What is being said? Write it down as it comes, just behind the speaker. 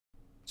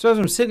So as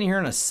I'm sitting here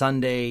on a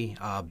Sunday,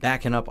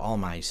 backing up all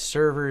my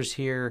servers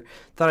here,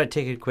 thought I'd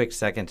take a quick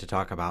second to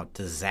talk about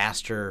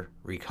disaster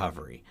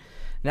recovery.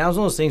 Now, it's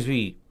one of those things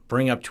we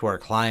bring up to our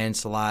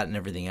clients a lot and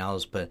everything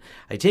else, but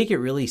I take it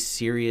really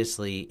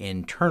seriously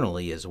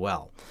internally as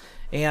well.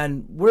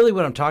 And really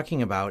what I'm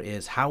talking about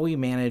is how we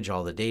manage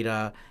all the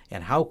data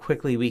and how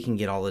quickly we can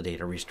get all the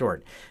data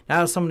restored.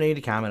 Now, someone made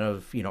a comment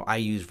of, I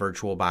use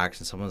VirtualBox,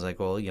 and someone's like,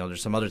 well,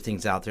 there's some other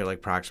things out there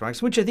like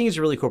Proxmox, which I think is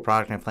a really cool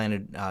product, and I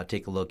plan to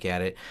take a look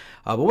at it.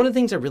 But one of the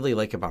things I really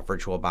like about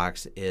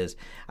VirtualBox is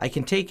I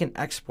can take and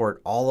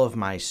export all of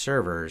my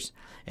servers,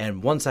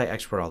 and once I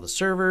export all the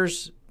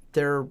servers,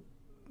 the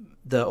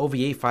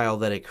OVA file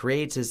that it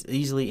creates is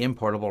easily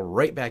importable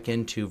right back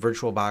into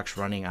VirtualBox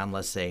running on,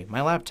 let's say,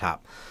 my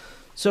laptop.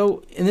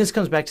 So, and this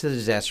comes back to the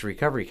disaster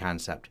recovery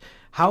concept.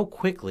 How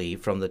quickly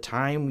from the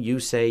time you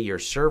say your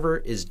server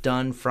is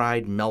done,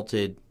 fried,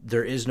 melted,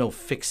 there is no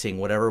fixing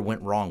whatever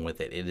went wrong with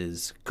it. It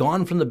is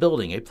gone from the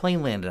building, a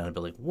plane landed on a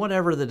building,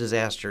 whatever the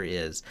disaster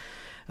is.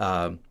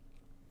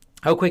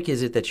 How quick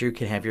is it that you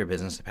can have your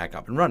business back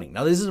up and running?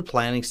 Now, this is the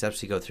planning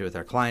steps we go through with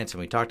our clients, and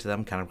we talk to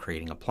them kind of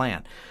creating a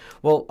plan.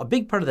 Well, a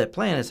big part of that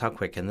plan is how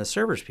quick can the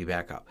servers be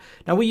back up.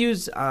 Now, we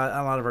use a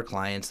lot of our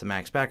clients the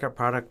Max Backup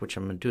product, which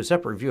I'm going to do a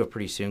separate review of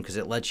pretty soon because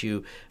it lets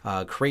you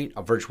create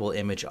a virtual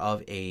image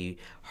of a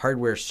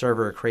hardware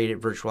server, create it,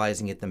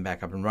 virtualizing, get them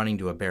back up and running,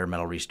 do a bare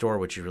metal restore,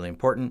 which is really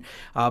important.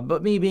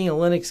 But me being a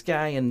Linux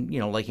guy and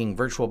liking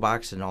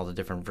VirtualBox and all the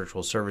different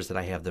virtual servers that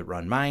I have that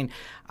run mine,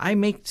 I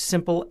make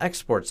simple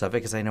exports of it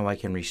because I know I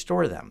can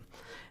restore them.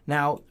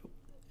 Now,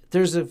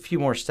 there's a few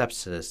more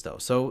steps to this though.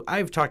 So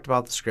I've talked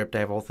about the script. I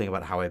have a whole thing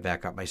about how I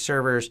back up my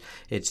servers.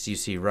 It's, you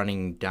see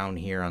running down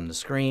here on the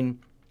screen,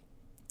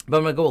 but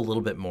I'm gonna go a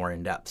little bit more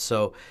in depth.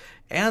 So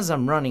as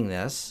I'm running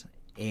this,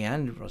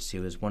 and let's see,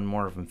 there's one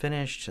more of them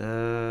finished.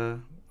 All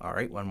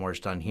right, one more is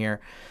done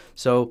here.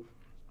 So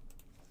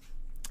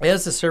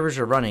as the servers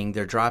are running,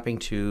 they're dropping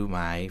to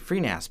my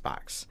FreeNAS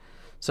box.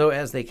 So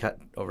as they cut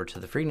over to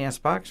the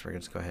FreeNAS box, we're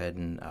going to go ahead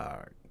and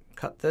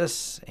cut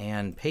this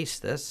and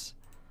paste this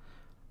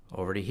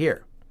over to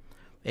here.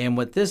 And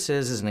what this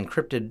is an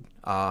encrypted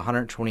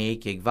 128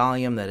 gig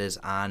volume that is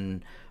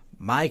on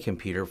my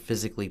computer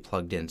physically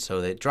plugged in. So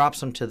it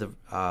drops them to the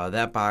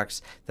that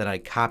box, then I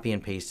copy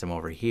and paste them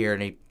over here,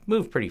 and they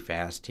move pretty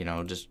fast,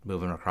 just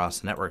moving across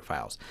the network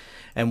files.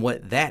 And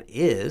what that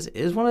is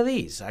one of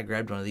these. I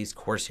grabbed one of these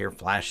Corsair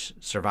Flash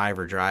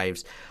Survivor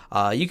drives.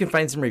 You can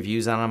find some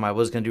reviews on them. I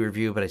was going to do a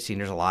review, but I've seen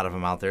there's a lot of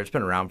them out there. It's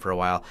been around for a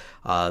while.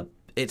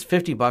 It's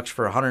 $50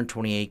 for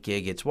 128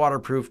 gig. It's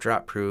waterproof,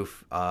 drop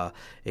proof.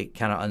 It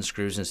kind of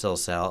unscrews and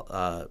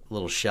still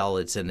little shell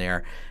it's in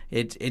there.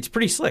 It's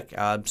pretty slick.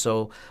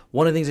 So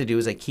one of the things I do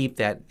is I keep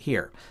that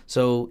here.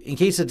 So in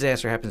case a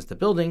disaster happens to the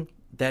building,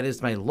 that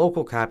is my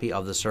local copy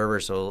of the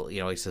server. So,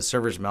 like the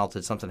server's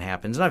melted, something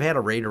happens. And I've had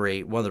a RAID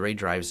array, one of the RAID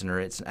drives in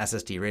there, it's an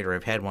SSD RAID array.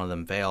 I've had one of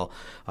them fail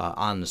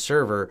on the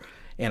server,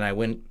 and I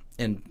went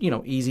and,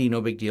 easy, no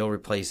big deal,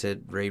 replace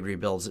it, RAID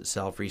rebuilds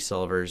itself,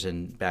 resilvers,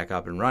 and back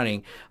up and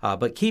running.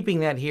 But keeping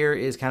that here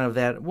is kind of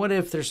that, what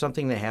if there's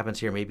something that happens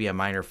here, maybe a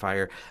minor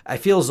fire? I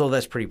feel as though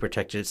that's pretty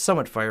protected. It's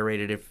somewhat fire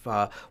rated. If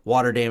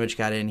water damage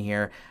got in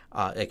here,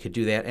 it could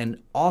do that.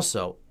 And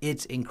also,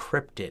 it's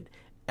encrypted.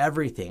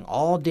 Everything,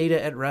 all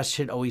data at rest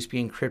should always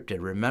be encrypted.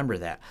 Remember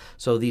that.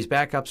 So these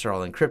backups are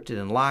all encrypted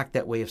and locked.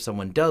 That way, if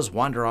someone does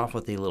wander off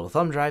with a little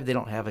thumb drive, they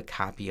don't have a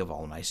copy of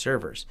all of my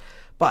servers.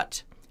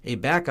 But a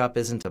backup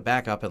isn't a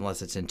backup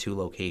unless it's in two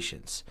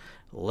locations.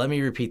 Let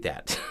me repeat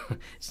that.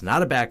 It's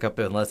not a backup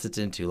unless it's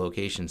in two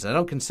locations. I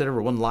don't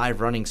consider one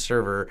live running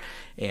server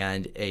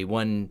and a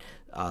one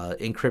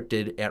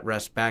encrypted at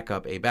rest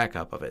backup a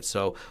backup of it.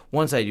 So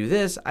once I do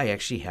this, I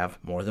actually have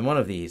more than one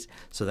of these.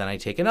 So then I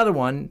take another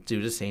one, do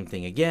the same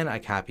thing again. I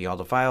copy all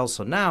the files.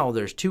 So now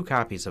there's two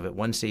copies of it.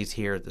 One stays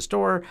here at the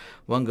store.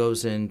 One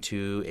goes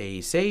into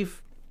a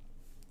safe,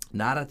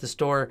 not at the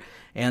store,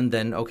 and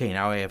then, okay,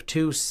 now I have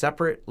two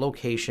separate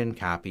location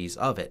copies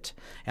of it,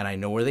 and I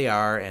know where they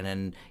are, and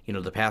then,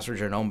 the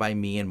passwords are known by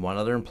me and one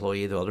other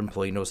employee. The other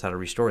employee knows how to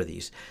restore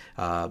these.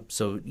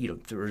 So,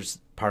 there's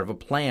part of a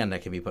plan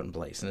that can be put in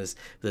place, and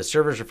the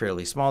servers are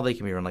fairly small. They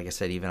can be run, like I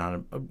said, even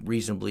on a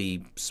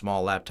reasonably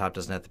small laptop.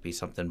 Doesn't have to be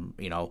something,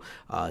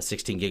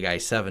 16 gig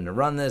i7 to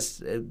run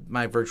this.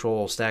 My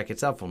virtual stack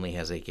itself only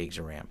has 8 gigs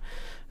of RAM.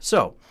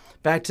 So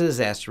back to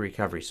disaster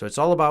recovery. So it's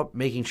all about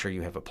making sure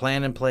you have a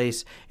plan in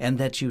place and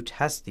that you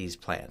test these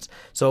plans.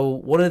 So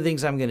one of the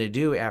things I'm going to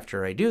do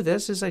after I do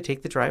this is I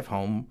take the drive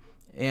home,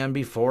 and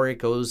before it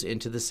goes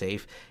into the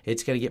safe,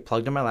 it's going to get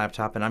plugged in my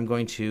laptop, and I'm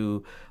going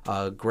to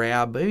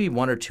grab maybe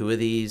one or two of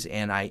these,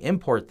 and I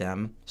import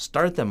them,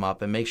 start them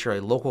up, and make sure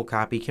a local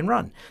copy can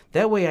run.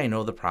 That way I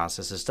know the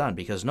process is done,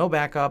 because no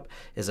backup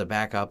is a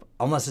backup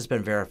unless it's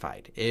been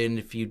verified. And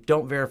if you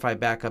don't verify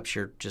backups,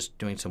 you're just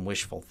doing some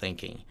wishful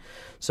thinking.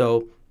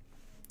 So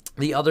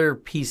The other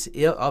piece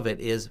of it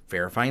is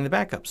verifying the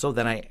backup. So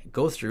then I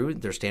go through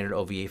their standard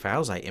OVA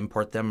files. I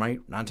import them right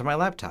onto my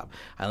laptop.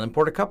 I'll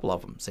import a couple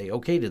of them. Say,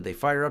 okay, did they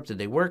fire up? Did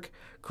they work?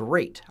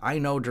 Great. I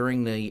know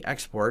during the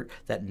export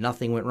that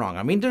nothing went wrong.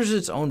 I mean, there's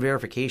its own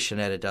verification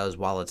that it does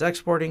while it's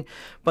exporting,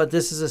 but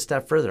this is a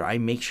step further. I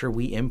make sure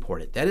we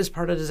import it. That is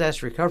part of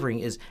disaster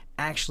recovery, is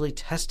actually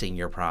testing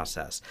your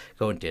process.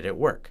 Going, did it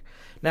work?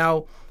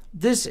 Now,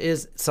 this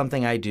is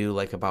something I do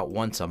like about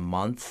once a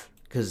month,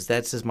 because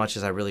that's as much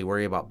as I really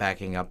worry about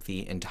backing up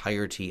the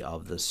entirety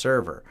of the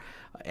server,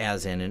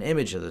 as in an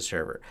image of the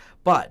server.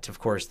 But, of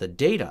course, the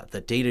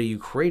data you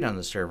create on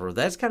the server,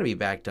 that's got to be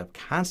backed up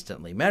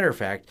constantly. Matter of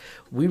fact,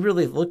 we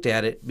really looked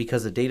at it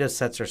because the data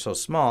sets are so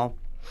small.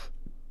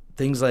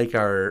 Things like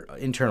our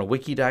internal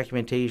wiki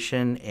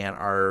documentation and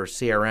our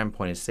CRM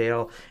point of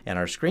sale and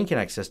our Screen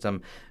Connect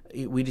system,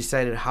 we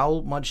decided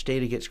how much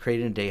data gets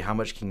created in a day, how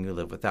much can you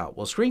live without.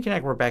 Well, Screen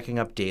Connect we're backing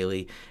up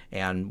daily,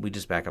 and we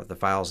just back up the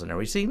files in there.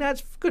 We see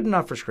that's good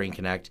enough for Screen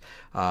Connect.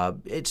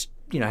 It's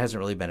hasn't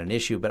really been an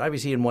issue, but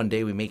obviously in one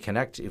day we may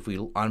connect. If we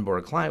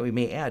onboard a client, we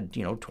may add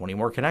 20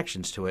 more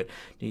connections to it.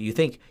 You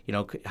think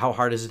how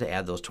hard is it to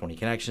add those 20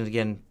 connections?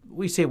 Again,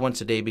 we say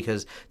once a day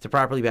because to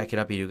properly back it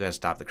up, you do got to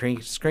stop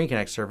the Screen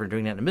Connect server.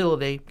 Doing that in the middle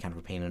of the day, kind of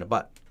a pain in the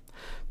butt.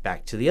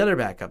 Back to the other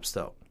backups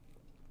though.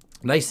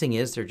 Nice thing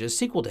is they're just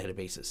SQL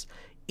databases.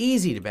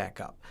 Easy to back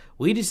up.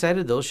 We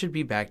decided those should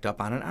be backed up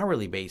on an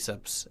hourly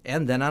basis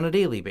and then on a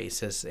daily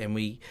basis. And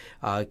we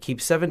keep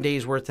 7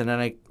 days worth, and then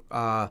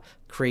I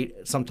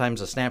create sometimes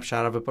a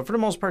snapshot of it. But for the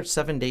most part,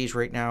 7 days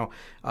right now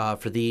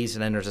for these.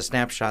 And then there's a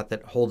snapshot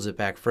that holds it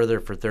back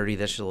further for 30.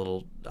 That's just a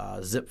little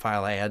zip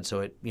file I add, so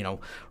it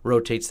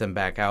rotates them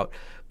back out.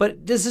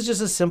 But this is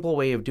just a simple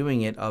way of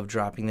doing it, of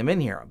dropping them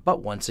in here.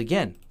 But once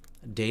again,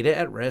 data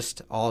at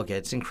rest all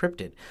gets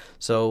encrypted.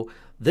 So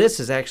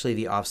this is actually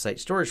the offsite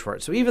storage for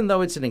it. So even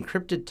though it's an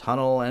encrypted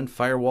tunnel and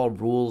firewall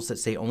rules that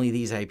say only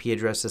these IP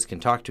addresses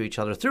can talk to each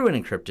other through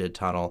an encrypted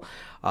tunnel,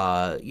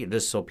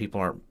 just so people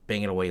aren't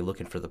banging away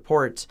looking for the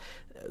ports,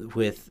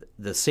 with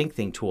the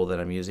SyncThing tool that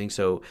I'm using.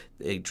 So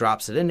it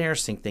drops it in there,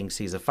 SyncThing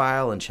sees a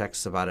file and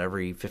checks about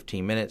every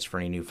 15 minutes for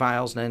any new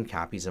files, and then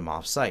copies them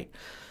off site.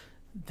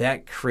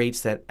 That creates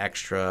that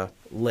extra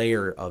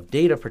layer of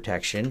data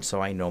protection,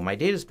 so I know my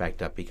data is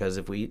backed up. Because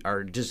if we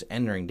are just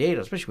entering data,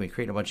 especially when we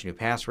create a bunch of new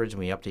passwords and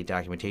we update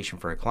documentation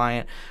for a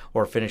client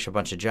or finish a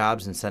bunch of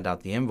jobs and send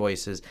out the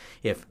invoices,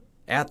 if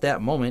at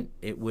that moment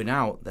it went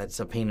out, that's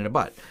a pain in the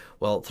butt.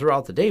 Well,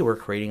 throughout the day, we're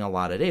creating a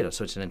lot of data,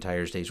 so it's an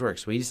entire day's work.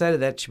 So we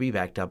decided that should be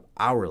backed up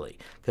hourly,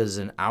 because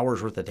an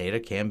hour's worth of data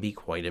can be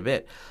quite a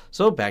bit.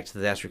 So back to the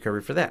disaster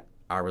recovery for that,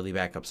 hourly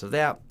backups of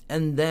that.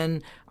 And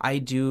then I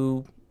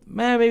do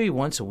maybe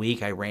once a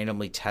week, I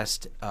randomly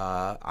test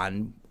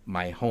on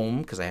my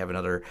home, because I have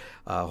another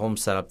home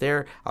set up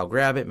there. I'll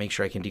grab it, make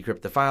sure I can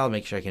decrypt the file,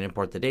 make sure I can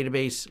import the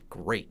database.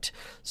 Great.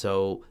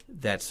 So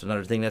that's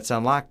another thing that's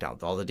on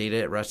lockdown. All the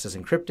data at rest is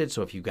encrypted.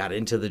 So if you got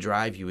into the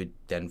drive, you would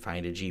then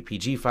find a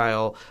GPG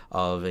file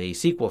of a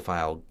SQL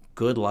file.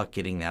 Good luck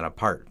getting that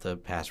apart. The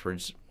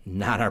password's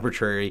not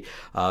arbitrary,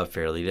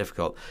 fairly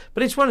difficult.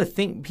 But I just want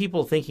to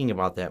people thinking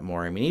about that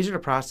more. I mean, these are the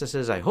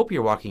processes I hope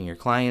you're walking your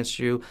clients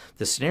through,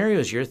 the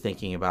scenarios you're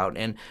thinking about.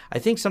 And I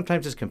think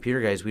sometimes as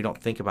computer guys, we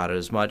don't think about it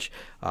as much.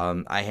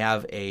 I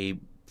have a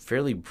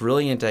fairly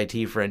brilliant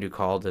IT friend who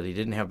called that he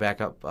didn't have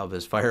backup of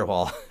his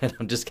firewall. And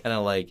I'm just kind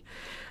of like,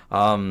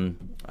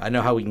 I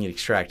know how we can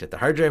extract it. The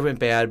hard drive went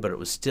bad, but it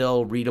was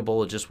still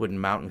readable. It just wouldn't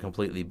mount and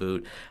completely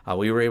boot.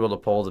 We were able to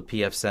pull the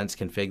pfSense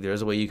config.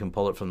 There's a way you can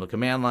pull it from the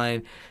command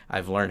line.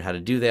 I've learned how to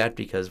do that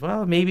because,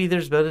 well, maybe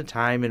there's been a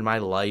time in my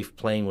life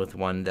playing with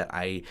one that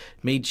I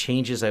made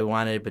changes I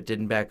wanted but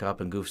didn't back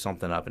up and goofed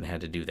something up and had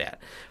to do that.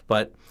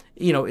 But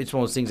it's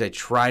one of those things I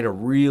try to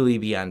really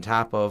be on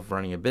top of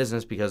running a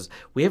business, because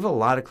we have a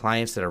lot of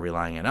clients that are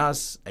relying on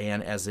us.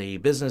 And as a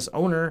business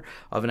owner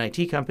of an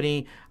IT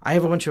company, I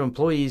have a bunch of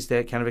employees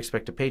that kind of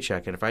expect a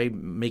paycheck. And if I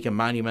make a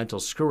monumental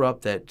screw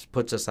up that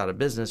puts us out of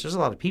business, there's a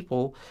lot of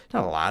people,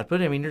 not a lot,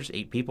 but I mean, there's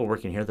 8 people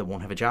working here that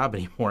won't have a job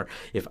anymore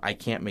if I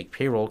can't make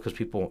payroll, because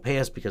people won't pay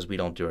us because we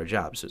don't do our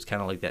job. So it's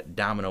kind of like that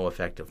domino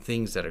effect of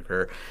things that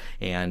occur.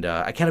 And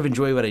I kind of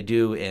enjoy what I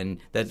do. And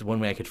that's one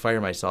way I could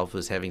fire myself,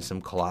 was having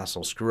some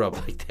colossal screw up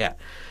like that.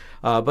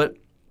 But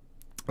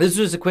this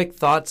was the quick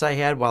thoughts I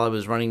had while I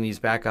was running these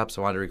backups.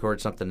 I wanted to record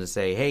something to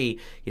say, hey,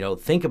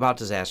 think about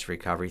disaster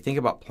recovery, think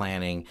about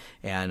planning,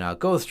 and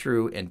go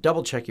through and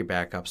double check your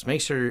backups. Make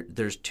sure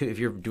there's two, if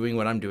you're doing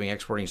what I'm doing,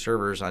 exporting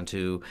servers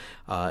onto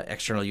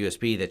external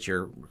USB, that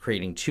you're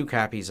creating 2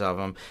 copies of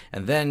them.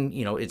 And then,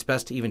 it's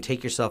best to even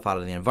take yourself out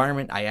of the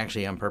environment. I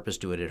actually on purpose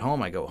do it at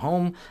home. I go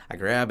home, I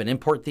grab and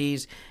import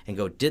these and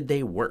go, did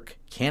they work?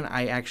 Can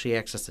I actually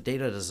access the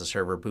data? Does the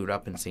server boot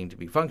up and seem to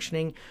be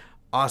functioning?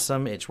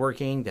 awesome, it's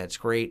working, that's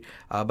great.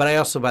 But I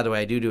also, by the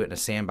way, I do it in a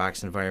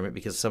sandbox environment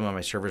because some of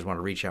my servers want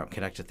to reach out and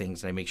connect to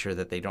things, and I make sure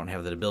that they don't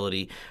have that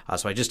ability.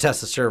 So I just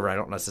test the server. I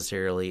don't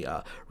necessarily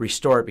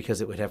restore it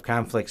because it would have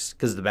conflicts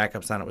because the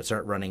backups on it would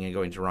start running and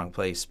going to the wrong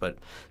place. But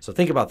so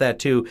think about that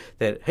too,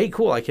 that, hey,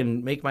 cool, I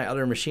can make my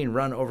other machine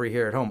run over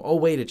here at home. Oh,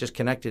 wait, it just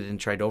connected and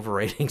tried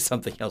overwriting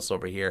something else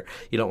over here.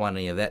 You don't want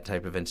any of that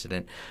type of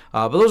incident.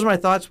 But those are my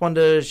thoughts.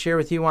 Wanted to share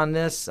with you on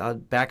this.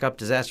 Backup,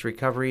 disaster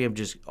recovery. I'm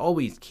just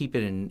always keep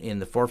it in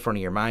the forefront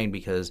of your mind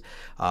because,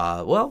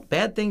 well,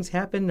 bad things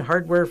happen.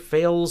 Hardware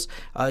fails.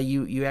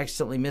 You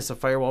accidentally miss a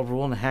firewall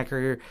rule, and a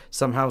hacker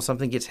somehow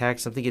something gets hacked,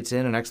 something gets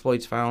in, an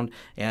exploit's found,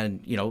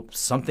 and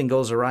something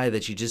goes awry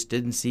that you just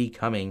didn't see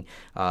coming.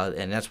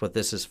 And that's what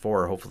this is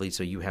for, hopefully,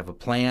 so you have a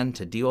plan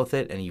to deal with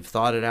it, and you've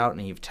thought it out,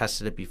 and you've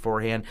tested it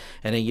beforehand,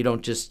 and then you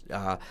don't just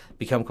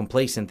become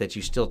complacent, that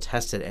you still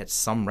test it at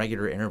some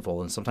regular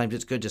interval. And sometimes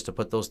it's good just to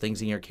put those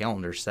things in your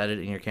calendar, set it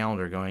in your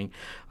calendar going,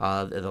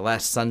 the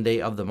last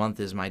Sunday of the month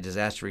is my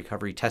disaster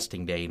recovery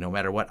testing day. No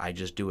matter what, I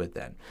just do it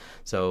then.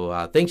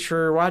 So thanks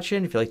for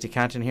watching. If you like the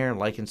content here,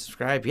 like and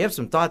subscribe. If you have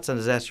some thoughts on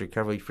disaster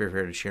recovery, feel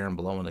free to share them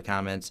below in the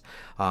comments.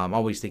 I'm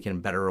always thinking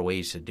better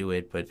ways to do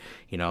it, but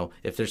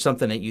if there's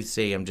something that you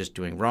say I'm just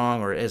doing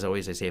wrong, or as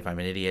always I say, if I'm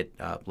an idiot,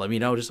 let me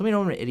know. Just let me know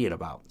what I'm an idiot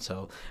about.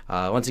 So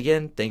once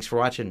again, thanks for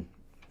watching.